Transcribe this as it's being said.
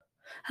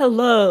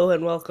Hello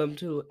and welcome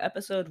to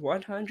episode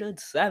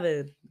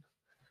 107.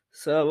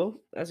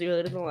 So, as you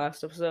heard in the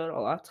last episode, a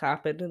lot's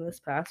happened in this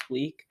past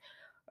week.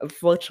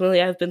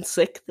 Unfortunately, I've been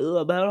sick through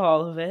about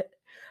all of it.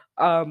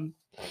 Um,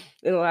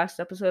 in the last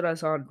episode I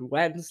saw on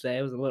Wednesday,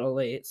 I was a little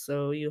late,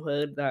 so you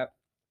heard that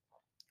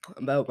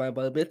about my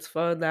bar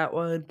mitzvah and that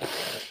one,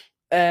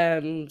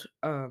 and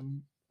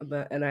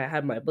and I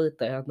had my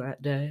birthday on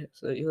that day,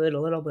 so you heard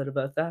a little bit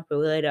about that. But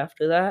right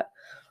after that,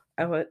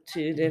 I went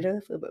to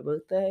dinner for my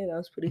birthday. That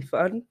was pretty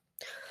fun.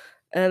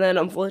 And then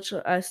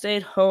unfortunately, I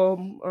stayed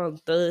home on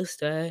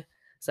Thursday,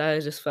 so I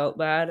just felt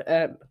bad.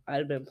 And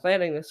I'd been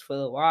planning this for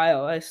a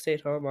while. I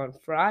stayed home on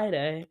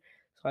Friday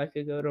so I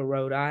could go to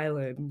Rhode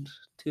Island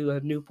to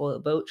a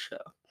Newport Boat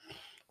Show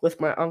with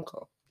my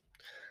uncle.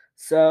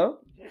 So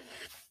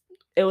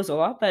it was a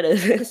lot better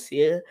this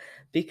year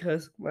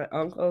because my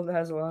uncle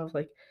has a lot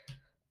of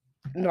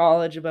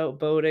knowledge about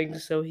boating,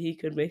 so he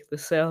could make the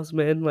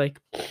salesman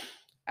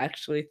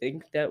actually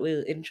think that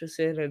we're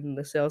interested, and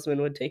the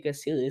salesman would take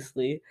us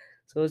seriously.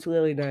 So it's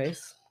really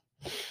nice.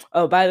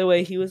 Oh, by the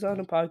way, he was on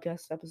a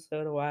podcast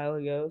episode a while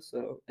ago,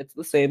 so it's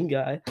the same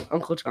guy,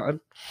 Uncle John.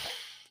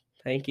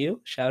 Thank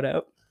you. Shout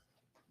out.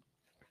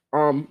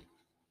 Um,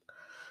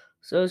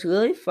 so it's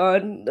really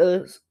fun.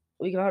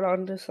 We got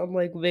onto some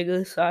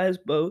bigger size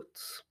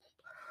boats.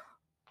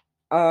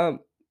 Um,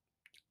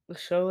 the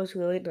show was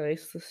really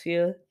nice this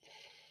year.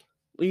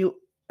 We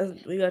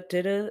we got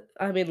dinner.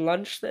 I mean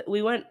lunch. That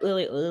we went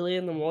really early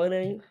in the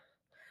morning,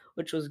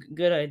 which was a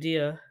good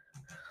idea.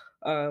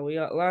 We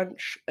got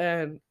lunch,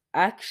 and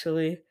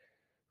actually,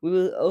 we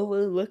were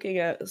overlooking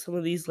at some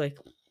of these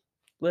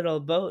little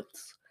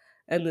boats,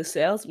 and the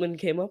salesman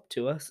came up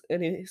to us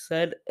and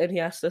he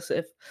asked us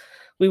if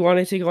we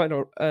wanted to go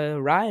on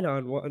a ride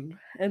on one,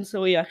 and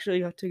so we actually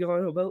got to go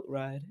on a boat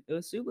ride. It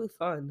was super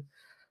fun.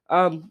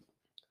 um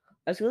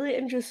I was really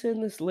interested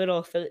in this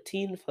little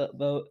 13-foot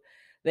boat.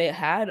 They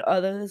had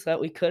others that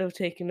we could have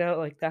taken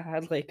out, that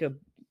had a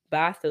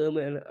bathroom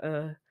and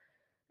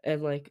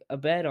a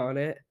bed on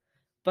it,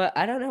 but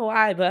I don't know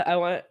why, but I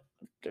want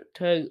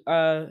to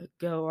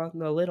go on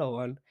the little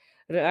one.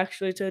 And it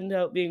actually turned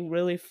out being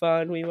really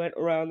fun. We went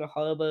around the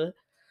harbor,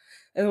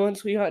 and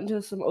once we got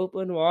into some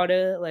open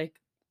water,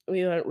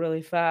 we went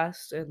really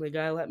fast, and the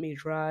guy let me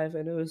drive,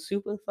 and it was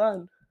super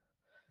fun.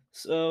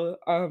 So,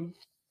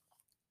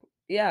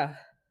 yeah,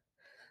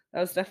 that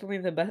was definitely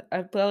the best.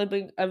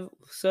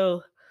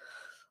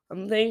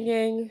 I'm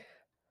thinking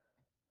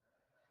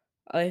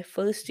my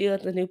first year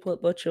at the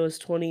Newport Boat Show was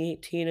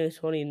 2018 or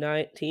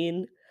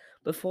 2019.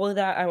 Before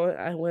that,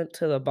 I went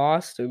to the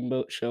Boston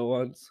Boat Show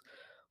once,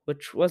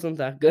 which wasn't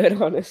that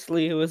good,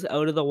 honestly. It was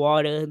out of the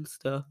water and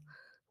stuff.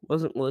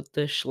 Wasn't worth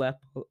the schlep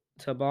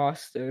to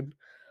Boston.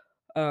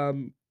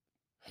 Um,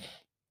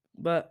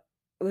 but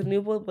the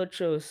Newport Boat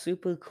Show was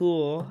super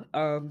cool.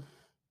 And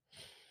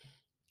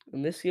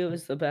this year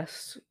was the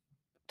best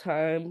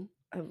time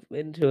I've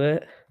been to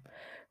it.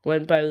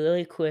 Went by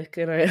really quick,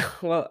 and I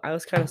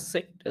was kind of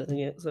sick doing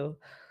it, so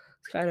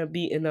it's kind of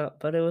beaten up,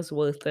 but it was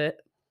worth it.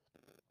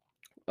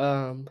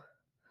 Um,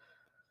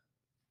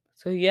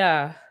 so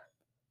yeah,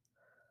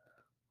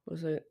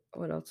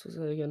 what else was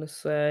I gonna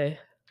say?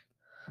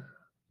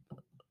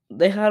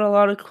 They had a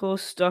lot of cool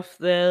stuff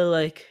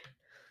there,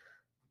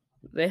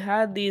 they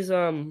had these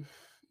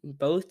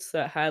boats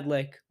that had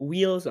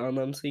wheels on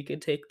them so you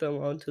could take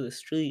them onto the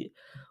street,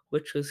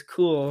 which was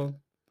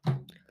cool.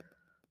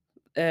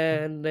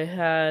 And they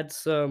had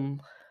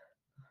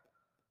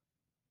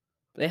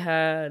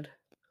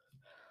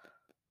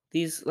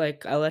these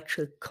little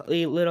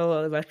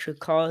electric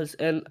cars,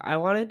 and I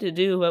wanted to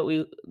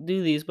do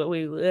these, but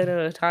we ran out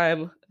of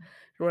time.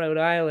 Rhode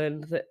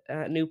Island,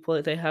 at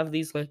Newport, they have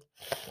these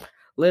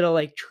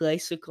little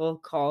tricycle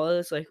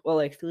cars,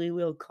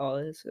 three-wheel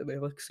cars, and they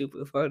look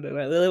super fun, and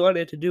I really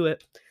wanted to do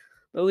it,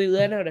 but we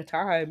ran out of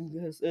time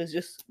because it was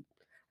just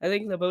I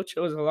think the boat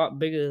show was a lot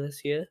bigger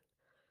this year.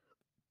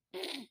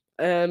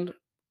 And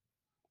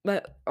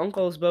my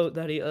uncle's boat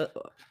that he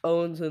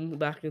owns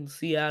back in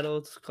Seattle,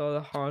 it's called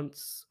a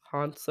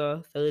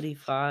Hansa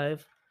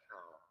 35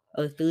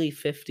 or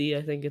 350,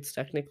 I think it's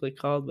technically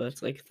called, but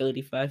it's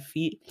 35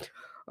 feet.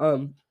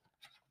 Um,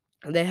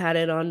 they had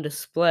it on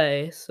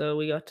display, so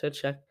we got to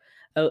check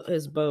out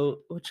his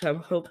boat, which I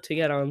hope to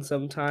get on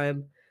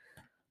sometime.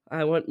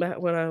 I went back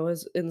when I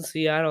was in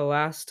Seattle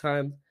last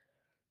time.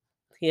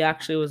 He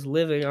actually was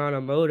living on a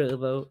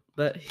motorboat,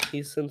 but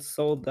he's since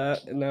sold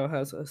that and now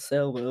has a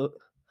sailboat.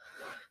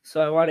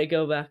 So I want to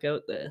go back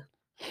out there.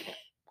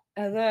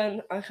 And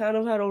then I kind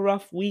of had a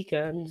rough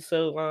weekend,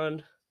 so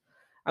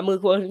I'm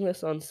recording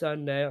this on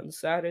Sunday. On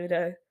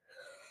Saturday,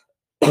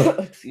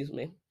 excuse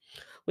me,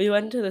 we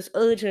went to this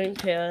urgent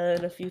care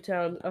in a few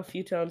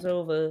towns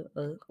over,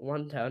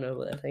 one town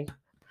over, I think.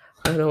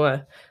 I don't know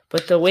why,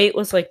 but the wait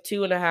was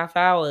 2.5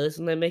 hours,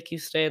 and they make you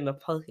stay in the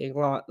parking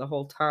lot the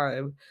whole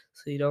time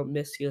so you don't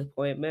miss your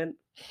appointment.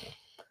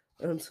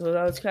 And so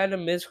that was kind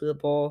of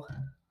miserable.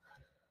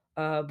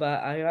 But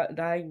I got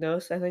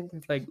diagnosed, I think,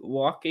 with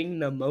walking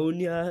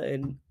pneumonia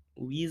and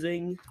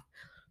wheezing.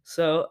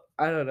 So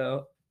I don't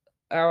know.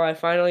 Oh, I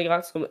finally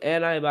got some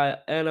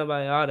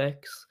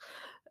antibiotics,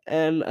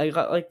 and I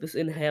got like this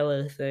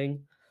inhaler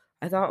thing.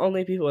 I thought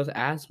only people with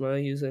asthma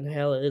use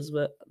inhalers,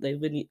 but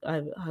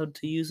I've had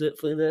to use it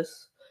for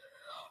this.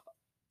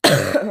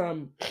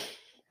 um,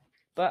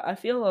 but I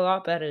feel a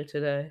lot better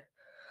today.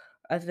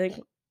 I think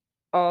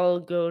I'll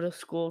go to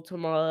school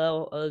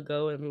tomorrow. I'll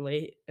go in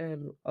late,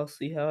 and I'll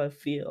see how I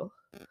feel.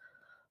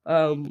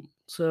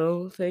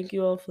 So thank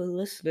you all for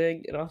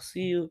listening, and I'll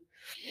see you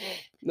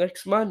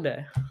next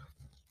Monday.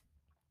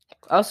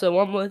 Also,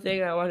 one more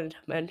thing I wanted to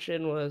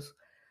mention was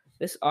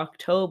this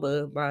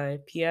October, my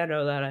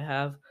piano that I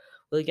have,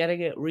 we're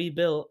getting it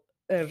rebuilt,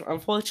 and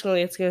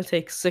unfortunately, it's gonna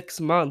take 6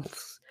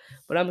 months.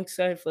 But I'm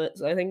excited for it.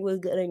 So I think we're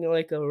getting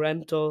like a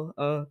rental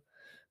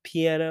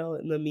piano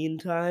in the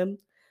meantime,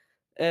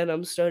 and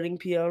I'm starting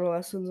piano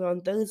lessons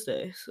on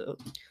Thursday. So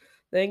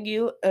thank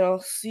you, and I'll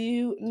see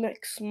you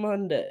next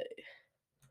Monday.